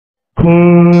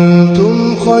كنتم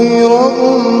خير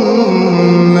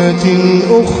أمة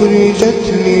أخرجت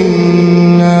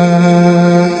للناس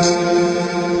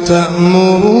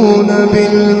تأمرون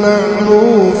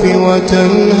بالمعروف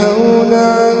وتنهون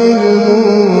عن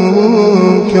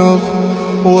المنكر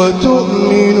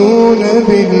وتؤمنون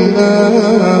بالله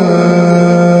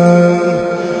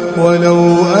ولو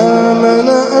آمن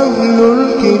أهل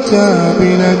الكتاب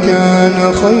لكان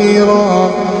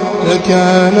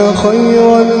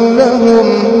خيرا لهم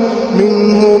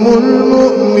منهم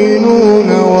المؤمنون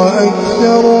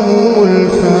وأكثرهم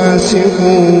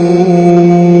الفاسقون.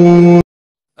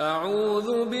 أعوذ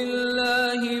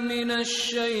بالله من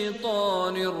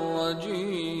الشيطان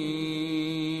الرجيم.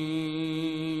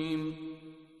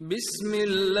 بسم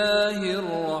الله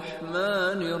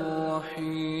الرحمن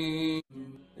الرحيم.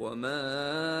 وما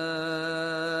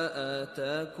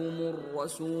آتاكم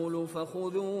الرسول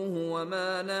فخذوه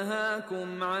وما نهاكم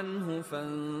عنه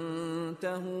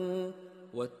فانتهوا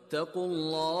واتقوا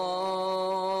الله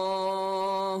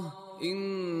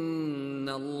إن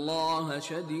الله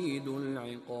شديد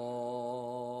العقاب.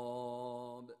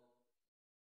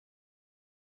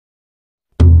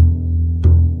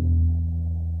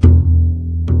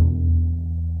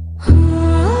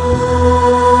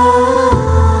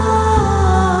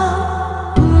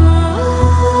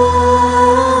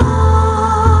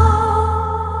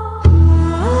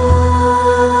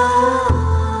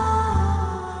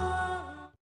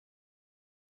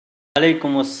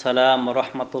 ওয়ালাইকুম আসসালাম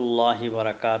রহমতুল্লাহি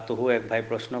বারাকাতুহু। এক ভাই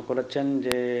প্রশ্ন করেছেন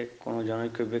যে কোনো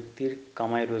জনৈক ব্যক্তির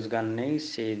কামাই রোজগার নেই,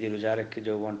 সে যদি রোজা রেখে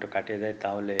যৌবনটা কাটিয়ে দেয়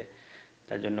তাহলে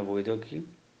তার জন্য বৈধ কি?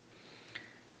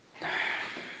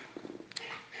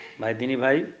 ভাই দিনী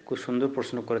ভাই খুব সুন্দর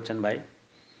প্রশ্ন করেছেন ভাই।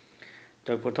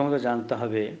 তবে প্রথমত জানতে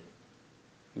হবে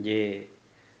যে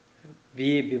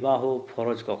বিবাহ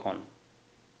ফরজ কখন।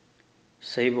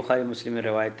 সহিহ বুখারী মুসলিমের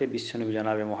রিওয়ায়াতে বিশ্বনবী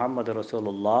জনাবে মুহাম্মদ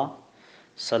রাসূলুল্লাহ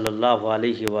সাল্লাল্লাহু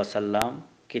আলাইহি ওয়াসাল্লাম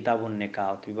কিতাবুন নিকাহ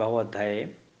বিবাহ অধ্যায়ে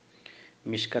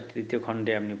মিশকাত তৃতীয়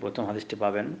খণ্ডে আপনি প্রথম হাদিসটি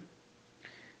পাবেন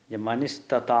যে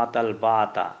মানিস্তাতাআল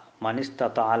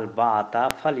বাআতা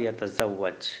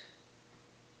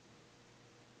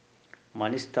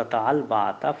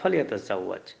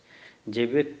ফালিয়াতাযাওয়াজ, যে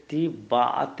ব্যক্তি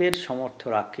বাআতের সামর্থ্য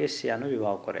রাখে সে যেন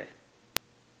বিবাহ করে।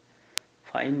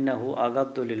 ফাইন্নাহু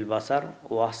আগাদ্দু লিল বাসার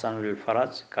ওয়া আহসানু লিল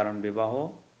ফারাজ, কারণ বিবাহ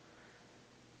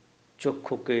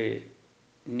চক্ষুকে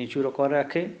নিচু করে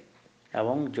রাখে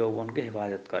এবং যৌবনকে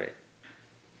হেফাজত করে।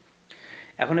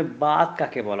 এখন বাত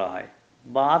কাকে বলা হয়?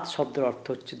 বাত শব্দের অর্থ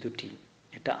হচ্ছে দুটি,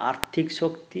 একটা আর্থিক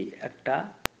শক্তি, একটা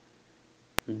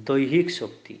দৈহিক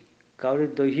শক্তি। কারোর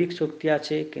দৈহিক শক্তি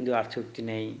আছে কিন্তু আর্থিক শক্তি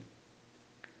নেই,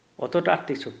 অতটা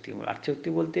আর্থিক শক্তি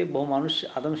বলতে বহু মানুষ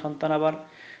আদম সন্তান আবার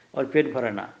ওর পেট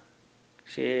ভরে না,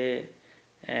 সে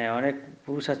অনেক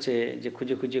পুরুষ আছে যে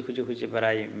খুঁজে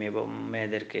বেড়ায়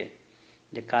মেয়েদেরকে,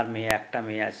 যে কার মেয়ে, একটা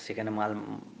মেয়ে আছে সেখানে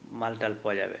মালটাল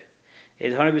পাওয়া যাবে। এই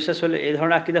ধরনের বিশ্বাস হলে, এই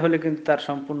ধরনের আকীদা হলে কিন্তু তার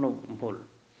সম্পূর্ণ ভুল।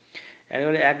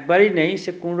 একবারই নেই,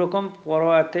 সে কোন রকম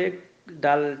পরোয়াতে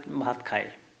ডাল ভাত খায়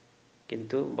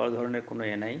কিন্তু বড় ধরনের কোনো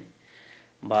নাই,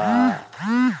 বা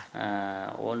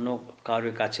অন্য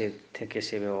কারোর কাছে থেকে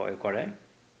সে ব্যবহার করে,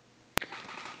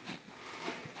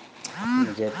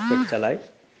 যে পেট চালায়,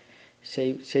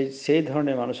 সেই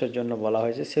ধরনের মানুষের জন্য বলা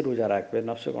হয়েছে সে রোজা রাখবে,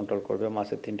 নফস কন্ট্রোল করবে,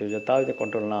 মাসে 3টে রোজা। তাও যদি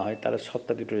কন্ট্রোল না হয় তাহলে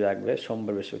সপ্তাহে 2টো রোজা রাখবে,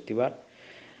 সোমবার বৃহস্পতিবার,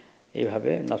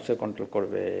 এইভাবে নফস কন্ট্রোল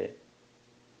করবে,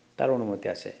 তার অনুমতি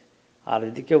আছে। আর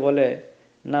যদি কেউ বলে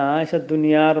না এসব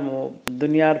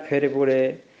দুনিয়ার ফেরে পড়ে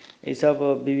এইসব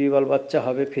বিবি বল বাচ্চা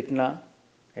হবে ফিতনা,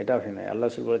 এটাও ঠিক নয়। আল্লাহ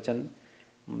রাসূল বলেছেন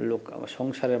লোক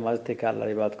সংসারের মাঝ থেকে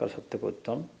আল্লাহর ইবাদত করা সবথেকে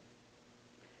উত্তম।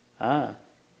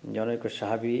 জনৈক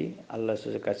সাহাবী আল্লাহ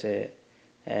রাসূলের কাছে,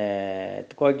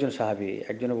 কয়েকজন সাহাবী,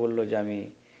 একজনে বলল যে আমি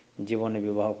জীবনে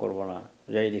বিবাহ করব না,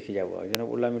 রোজাই রেখে যাব। একজনে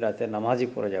বলল আমি রাতে নামাজই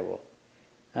পড়ে যাব।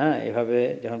 এভাবে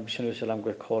যখন বিশ্বনবী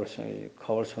সাল্লামকে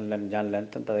খবর শুনলেন, জানলেন,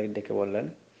 তখন তাদেরকে ডেকে বললেন,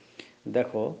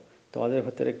 দেখো তোমাদের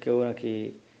ভেতরে কেউ নাকি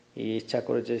ইচ্ছা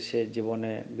করেছে সে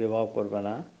জীবনে বিবাহ করবে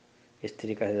না,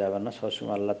 স্ত্রীর কাছে যাবে না,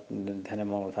 সবসময় আল্লাহ ধ্যানে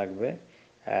মগ্ন থাকবে।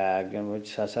 একজন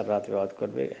বলছে সারা রাত ইবাদত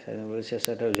করবে, একজন বলছে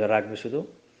সেটা রোজা রাখবে শুধু।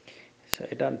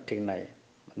 এটা ঠিক নাই।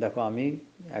 দেখো আমি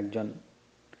একজন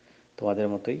তোমাদের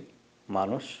মতোই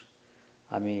মানুষ,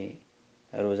 আমি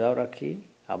রোজাও রাখি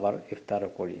আবার ইফতারও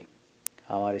করি,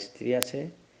 আমার স্ত্রী আছে,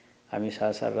 আমি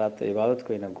সারা রাত ইবাদত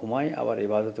করি না, ঘুমাই আবার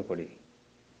ইবাদতও করি,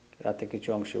 রাতে কিছু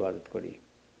অংশ ইবাদত করি।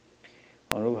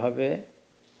 অনুভাবে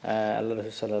আল্লাহ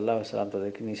রাসূল সাল্লাল্লাহু আলাইহি ওয়াসাল্লাম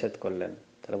তাদেরকে নিষেধ করলেন।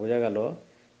 তাহলে বোঝা গেল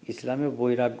ইসলামে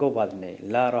বৈরাগ্যবাদ নেই,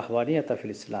 লা রাহবানিয়াতা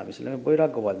ফিল ইসলাম, ইসলামে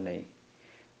বৈরাগ্যবাদ নেই।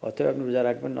 অতএব আপনি রোজা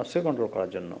রাখবেন নফস কন্ট্রোল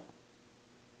করার জন্য।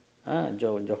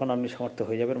 যখন আপনি সমর্থ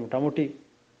হয়ে যাবেন মোটামুটি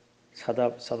সাদা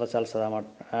সাদা চাল সাদা মাট,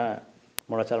 হ্যাঁ,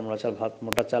 মোটা চাল ভাত,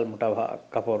 মোটা চাল মোটা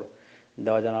কাপড়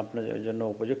দেওয়া যেন আপনার জন্য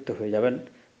উপযুক্ত হয়ে যাবেন,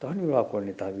 তখন বিবাহ করে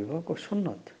নিতে হবে। বিবাহ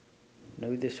সুন্নত,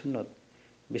 নবীদের সুন্নত।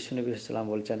 বিশ্বনবী সাল্লাম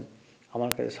বলছেন,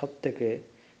 আমার কাছে সব থেকে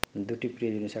দুটি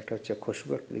প্রিয় জিনিস, একটা হচ্ছে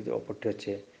খুশবু, অপরটি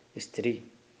হচ্ছে স্ত্রী।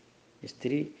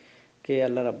 স্ত্রীকে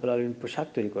আল্লাহ রাব্বুল আলামিন পোশাক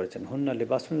তৈরি করেছেন, হুন্না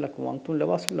লিবাসুন লাকুম ওয়া আনতুম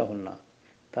লিবাসুন লাহুন্না,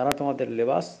 তারা তোমাদের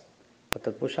লেবাস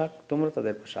অর্থাৎ পোশাক, তোমরা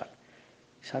তাদের পোশাক।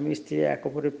 স্বামী স্ত্রী এক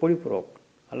অপরের পরিপূরক।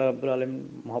 আল্লাহ রাব্বুল আলামিন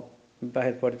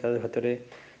বিবাহের পরে তাদের ভেতরে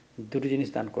দুটি জিনিস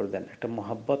দান করে দেন, একটা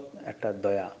মহাব্বত, একটা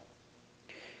দয়া,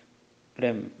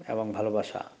 প্রেম এবং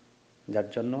ভালোবাসা, যার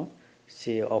জন্য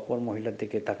সে অপর মহিলার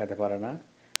দিকে তাকাতে পারে না,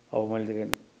 অপর মহিলার দিকে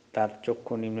তার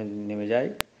চক্ষু নেমে যায়।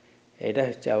 এটা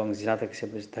হচ্ছে, এবং জিনা থেকে সে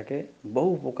বেঁচে থাকে। বহু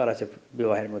উপকার আছে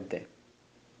বিবাহের মধ্যে।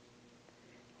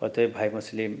 অতএব ভাই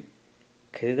মুসলিম,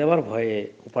 খেতে দেওয়ার ভয়ে,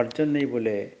 উপার্জন নেই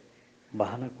বলে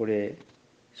বাহানা করে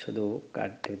শুধু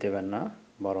কাটতে দেবেন না,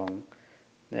 বরং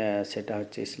সেটা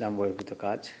হচ্ছে ইসলাম বহির্ভূত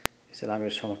কাজ,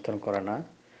 ইসলামের সমর্থন করা না।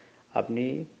 আপনি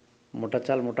মোটা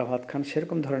চাল মোটা ভাত খান,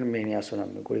 সেরকম ধরনের মেয়ে নিয়ে আসুন,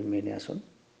 আপনি গরিব মেয়ে নিয়ে আসুন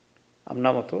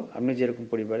আপনার মতো, আপনি যেরকম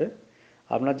পরিবারে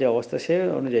আপনার যে অবস্থা সে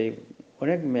অনুযায়ী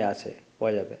অনেক মেয়ে আছে,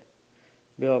 পাওয়া যাবে।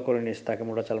 বিবাহ করে নিয়ে তাকে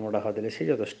মোটা চাল মোটা ভাত দিলে সেই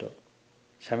যথেষ্ট।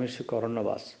 স্বামীর সুখ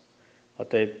অরণ্যবাস।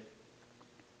 অতএব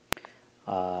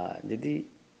যদি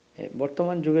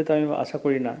বর্তমান যুগে, তো আমি আশা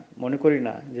করি না, মনে করি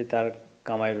না যে তার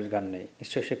কামাই রোজগার নেই,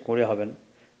 নিশ্চয়ই সে করে হবেন।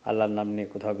 আল্লাহর নাম নিয়ে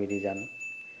কোথাও বেরিয়ে যান,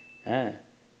 হ্যাঁ,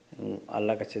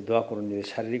 আল্লাহর কাছে দোয়া করুন, যদি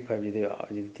শারীরিকভাবে যদি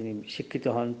যদি তিনি শিক্ষিত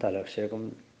হন তাহলে সেরকম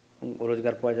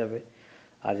রোজগার পাওয়া যাবে।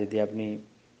 আর যদি আপনি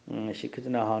শিক্ষিত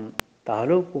না হন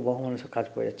তাহলেও বহু মানুষের কাজ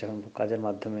পাওয়া যাচ্ছে এখন, কাজের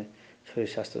মাধ্যমে শরীর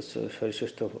স্বাস্থ্য, শরীর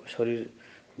সুস্থ, শরীর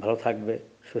ভালো থাকবে,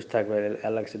 সুস্থ থাকবে।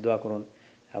 আল্লাহর কাছে দোয়া করুন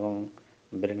এবং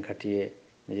ব্রেন খাটিয়ে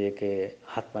নিজেকে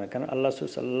হাত মানে, কেন আল্লাহ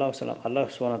সাল্লাল্লাহু সাল্লাম, আল্লাহ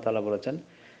সুবহানাহু ওয়া তাআলা বলেছেন,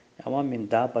 আমা মিন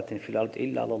দাব্বাতিন ফিল আরদি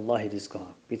ইল্লা আলাল্লাহি রিজকুহা,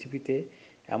 পৃথিবীতে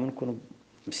এমন কোনো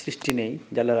সৃষ্টি নেই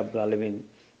যে আল্লাহ রাব্বুল আলামিন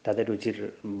তাদের রুজির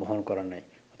বহন করার নাই,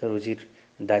 অর্থাৎ রুজির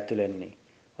দায়িত্ব নেননি।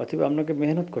 অথবা আপনাকে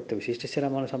মেহনত করতে হবে, সৃষ্টি সেরা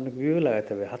মানুষ, আপনাকে বিবেক লাগাতে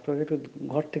হবে, হাত পাখি একটু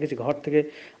ঘর থেকে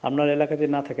আপনার এলাকাতে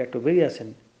না থাকে একটু বেরিয়ে আসেন।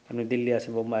 আপনি দিল্লি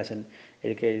আসেন, বোম্বাই আসেন,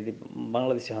 এদিকে যদি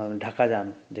বাংলাদেশে হন ঢাকা যান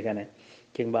যেখানে,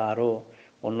 কিংবা আরও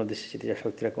অন্য দেশে যদি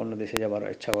শক্তি রাখে অন্য দেশে যাবার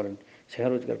ইচ্ছা করেন,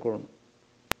 সেখানে রোজগার করুন,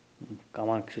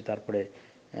 কামান কিছু, তারপরে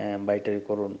বাইটারি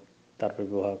করুন, তারপরে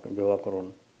বিবাহ করুন।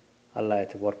 আল্লাহ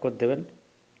এতে বরকত দেবেন।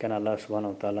 কেন আল্লাহ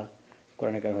সুবহানাহু ওয়া তাআলা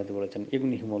কোরআনে কারিমে হয়তো বলেছেন,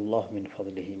 ইগনিহিমুল্লাহ মিন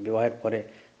ফাদলিহি, বিবাহের পরে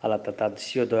আল্লাহ তার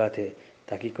স্বীয় দয়াতে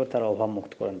তাকে তার অভাব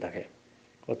মুক্ত করেন তাকে।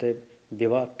 অতএব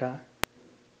বিবাহ একটা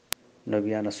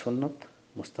নবিয়ানা সুন্নত,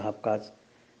 মুস্তাহাব কাজ,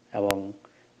 এবং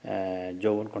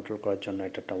যৌবন কন্ট্রোল করার জন্য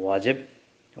এটা একটা ওয়াজিব।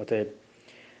 অতএব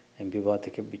বিবাহ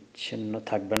থেকে বিচ্ছিন্ন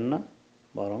থাকবেন না,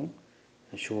 বরং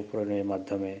শুভ পরিণয়ের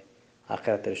মাধ্যমে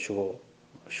আখিরাতের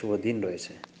শুভ দিন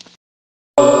রয়েছে।